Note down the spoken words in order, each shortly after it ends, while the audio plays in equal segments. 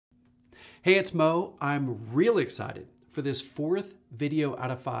Hey, it's Mo. I'm really excited for this fourth video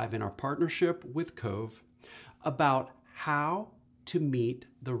out of 5 in our partnership with Covve about how to meet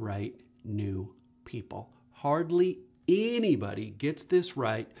the right new people. Hardly anybody gets this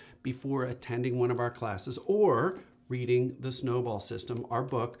right before attending one of our classes or reading The Snowball System, our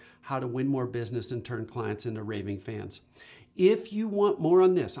book, How to Win More Business and Turn Clients into Raving Fans. If you want more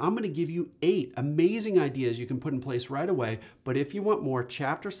on this, I'm going to give you 8 amazing ideas you can put in place right away. But if you want more,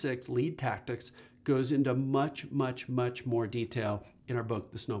 Chapter 6, Lead Tactics, goes into much more detail in our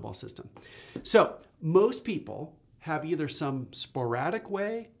book, The Snowball System. So most people have either some sporadic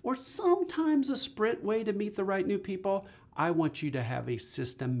way or sometimes a sprint way to meet the right new people. I want you to have a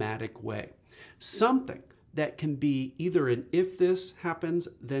systematic way. Something that can be either an if this happens,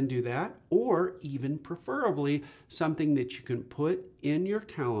 then do that, or even preferably something that you can put in your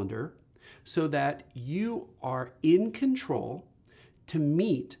calendar so that you are in control to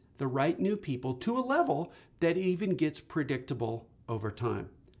meet the right new people to a level that even gets predictable over time.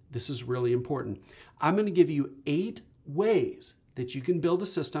 This is really important. I'm going to give you 8 ways that you can build a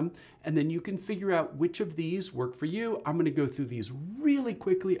system, and then you can figure out which of these work for you. I'm going to go through these really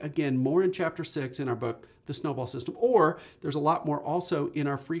quickly. Again, more in Chapter 6 in our book, The Snowball System, or there's a lot more also in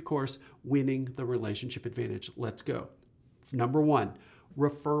our free course, Winning the Relationship Advantage. Let's go. Number 1,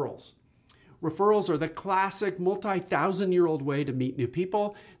 referrals. Referrals are the classic multi-thousand-year-old way to meet new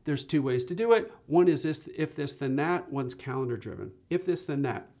people. There's 2 ways to do it. One is if this, then that. One's calendar-driven. If this, then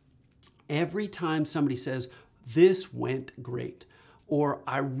that. Every time somebody says, "This went great," or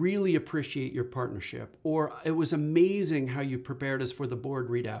 "I really appreciate your partnership," or "It was amazing how you prepared us for the board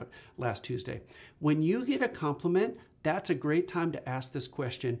readout last Tuesday." When you get a compliment, that's a great time to ask this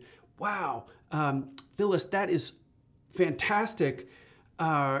question. "Wow, Phyllis, that is fantastic."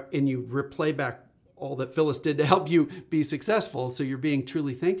 And you replay back all that Phyllis did to help you be successful, so you're being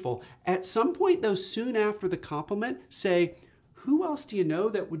truly thankful. At some point, though, soon after the compliment, say, "Who else do you know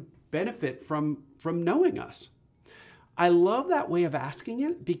that would benefit from knowing us?" I love that way of asking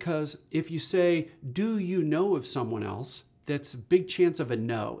it because if you say, "Do you know of someone else?" that's a big chance of a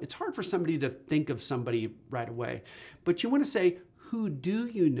no. It's hard for somebody to think of somebody right away. But you want to say, "Who do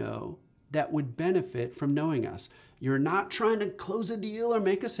you know that would benefit from knowing us?" You're not trying to close a deal or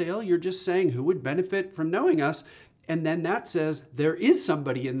make a sale. You're just saying who would benefit from knowing us. And then that says there is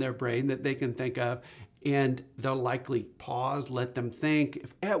somebody in their brain that they can think of. And they'll likely pause, let them think.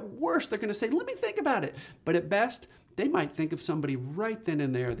 If at worst, they're going to say, "Let me think about it." But at best, they might think of somebody right then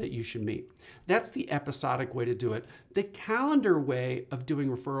and there that you should meet. That's the episodic way to do it. The calendar way of doing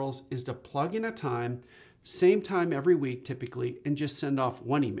referrals is to plug in a time, same time every week typically, and just send off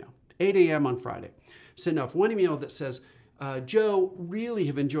one email, 8 a.m. on Friday. Send off one email that says, "Joe, really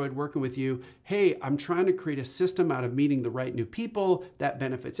have enjoyed working with you. Hey, I'm trying to create a system out of meeting the right new people that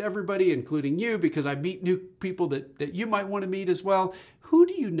benefits everybody, including you, because I meet new people that you might want to meet as well. Who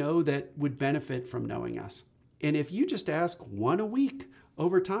do you know that would benefit from knowing us?" And if you just ask one a week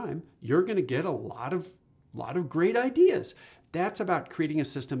over time, you're going to get a lot of great ideas. That's about creating a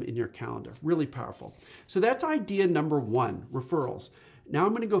system in your calendar. Really powerful. So that's idea number 1, referrals. Now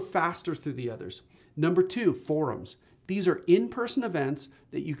I'm going to go faster through the others. Number 2, forums. These are in-person events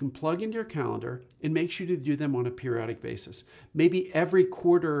that you can plug into your calendar and make sure to do them on a periodic basis. Maybe every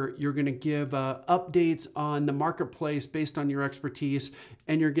quarter you're going to give updates on the marketplace based on your expertise,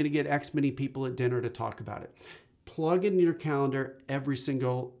 and you're going to get X many people at dinner to talk about it. Plug in your calendar every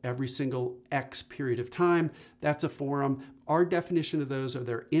single X period of time. That's a forum. Our definition of those are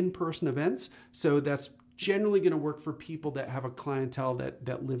they're in-person events, so that's generally going to work for people that have a clientele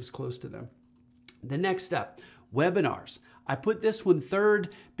that lives close to them. The next step, webinars. I put this one third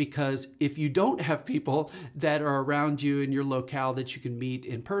because if you don't have people that are around you in your locale that you can meet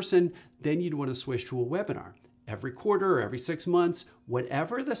in person, then you'd want to switch to a webinar. Every quarter or every 6 months,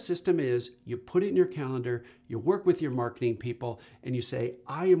 whatever the system is, you put it in your calendar, you work with your marketing people, and you say,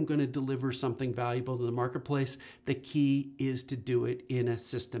 "I am going to deliver something valuable to the marketplace." The key is to do it in a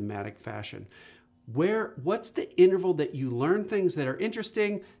systematic fashion. What's the interval that you learn things that are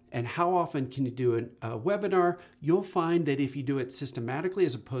interesting, and how often can you do a webinar? You'll find that if you do it systematically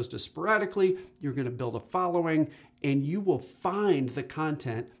as opposed to sporadically, you're going to build a following, and you will find the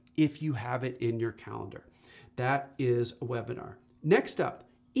content if you have it in your calendar. That is a webinar. Next up,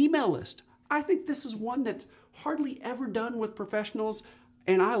 email list. I think this is one that's hardly ever done with professionals.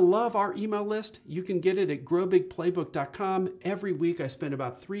 And I love our email list. You can get it at growbigplaybook.com. Every week I spend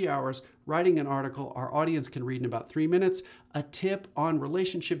about 3 hours writing an article our audience can read in about 3 minutes, a tip on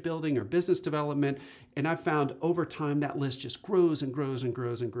relationship building or business development. And I've found over time that list just grows and grows and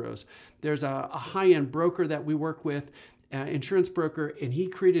grows and grows. There's a high-end broker that we work with, insurance broker, and he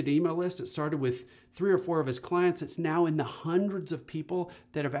created an email list. It started with 3 or 4 of his clients. It's now in the hundreds of people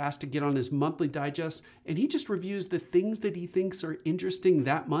that have asked to get on his monthly digest. And he just reviews the things that he thinks are interesting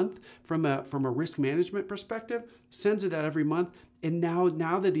that month from a risk management perspective, sends it out every month. And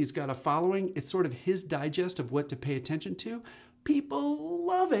now that he's got a following, it's sort of his digest of what to pay attention to. People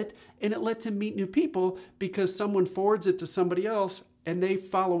love it, and it lets him meet new people because someone forwards it to somebody else and they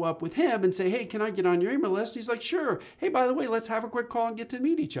follow up with him and say, hey, can I get on your email list? He's like, sure. Hey, by the way, let's have a quick call and get to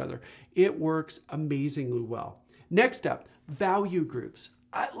meet each other. It works amazingly well. Next up, value groups.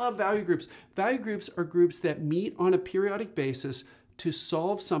 I love value groups. Value groups are groups that meet on a periodic basis to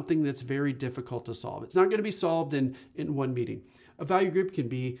solve something that's very difficult to solve. It's not going to be solved in one meeting. A value group can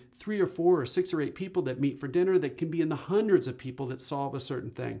be 3 or 4 or 6 or 8 people that meet for dinner, that can be in the hundreds of people that solve a certain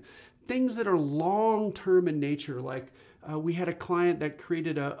thing. Things that are long-term in nature, like we had a client that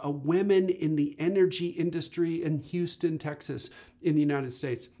created a women in the energy industry in Houston, Texas, in the United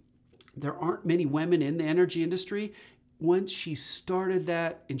States. There aren't many women in the energy industry. Once she started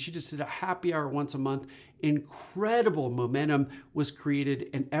that, and she just did a happy hour once a month, incredible momentum was created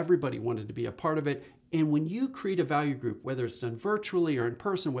and everybody wanted to be a part of it. And when you create a value group, whether it's done virtually or in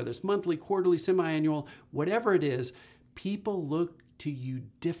person, whether it's monthly, quarterly, semi-annual, whatever it is, people look to you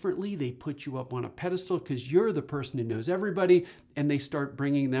differently. They put you up on a pedestal because you're the person who knows everybody, and they start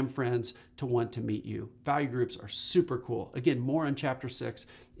bringing them friends to want to meet you. Value groups are super cool. Again, more on chapter 6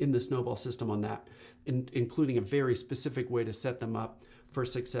 in the snowball system on that, including a very specific way to set them up for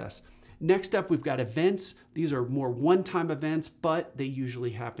success. Next up, we've got events. These are more one-time events, but they usually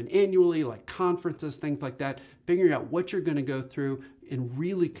happen annually, like conferences, things like that. Figuring out what you're going to go through and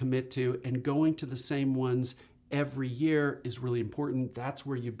really commit to, and going to the same ones every year is really important. That's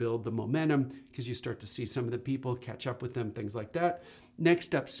where you build the momentum because you start to see some of the people, catch up with them, things like that.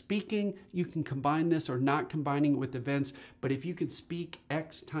 Next up, speaking. You can combine this or not combining it with events, but if you can speak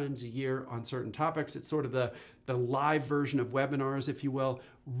X times a year on certain topics, it's sort of the live version of webinars, if you will.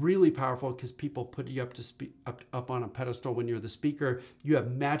 Really powerful because people put you up on a pedestal when you're the speaker. You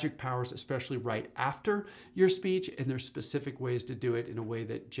have magic powers, especially right after your speech, and there's specific ways to do it in a way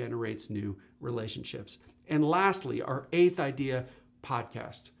that generates new relationships. And lastly, our 8th idea,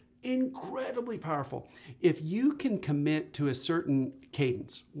 podcast. Incredibly powerful. If you can commit to a certain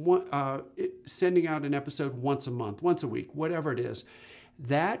cadence, sending out an episode once a month, once a week, whatever it is,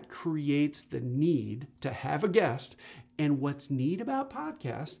 that creates the need to have a guest. And what's neat about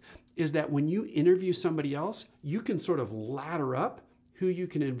podcast is that when you interview somebody else, you can sort of ladder up who you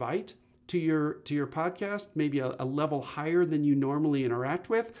can invite to your podcast, maybe a level higher than you normally interact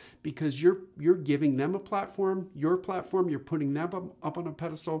with, because you're giving them a platform, you're putting them up on a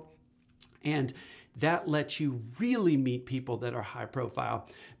pedestal, and that lets you really meet people that are high profile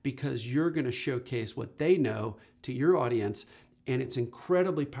because you're going to showcase what they know to your audience. And it's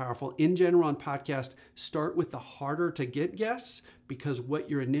incredibly powerful. In general, on podcast, start with the harder to get guests because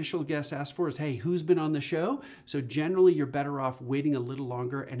what your initial guests ask for is, hey, who's been on the show? So generally, you're better off waiting a little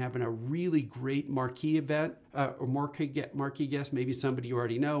longer and having a really great marquee event or marquee guest, maybe somebody you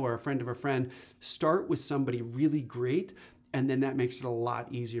already know or a friend of a friend. Start with somebody really great, and then that makes it a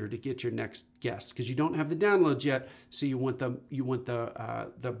lot easier to get your next guest because you don't have the downloads yet. So you want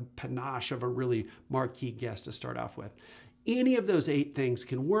the panache of a really marquee guest to start off with. Any of those 8 things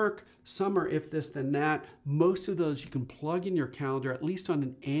can work. Some are if this, then that. Most of those you can plug in your calendar, at least on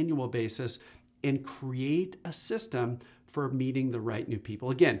an annual basis, and create a system for meeting the right new people.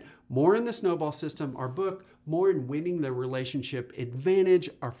 Again, more in the snowball system, our book, more in winning the relationship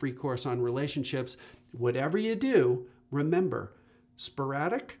advantage, our free course on relationships. Whatever you do, remember,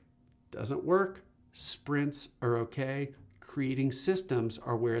 sporadic doesn't work. Sprints are okay. Creating systems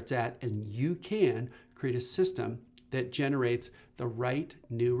are where it's at, and you can create a system that generates the right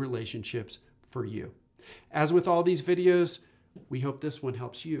new relationships for you. As with all these videos, we hope this one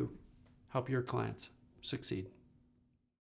helps you help your clients succeed.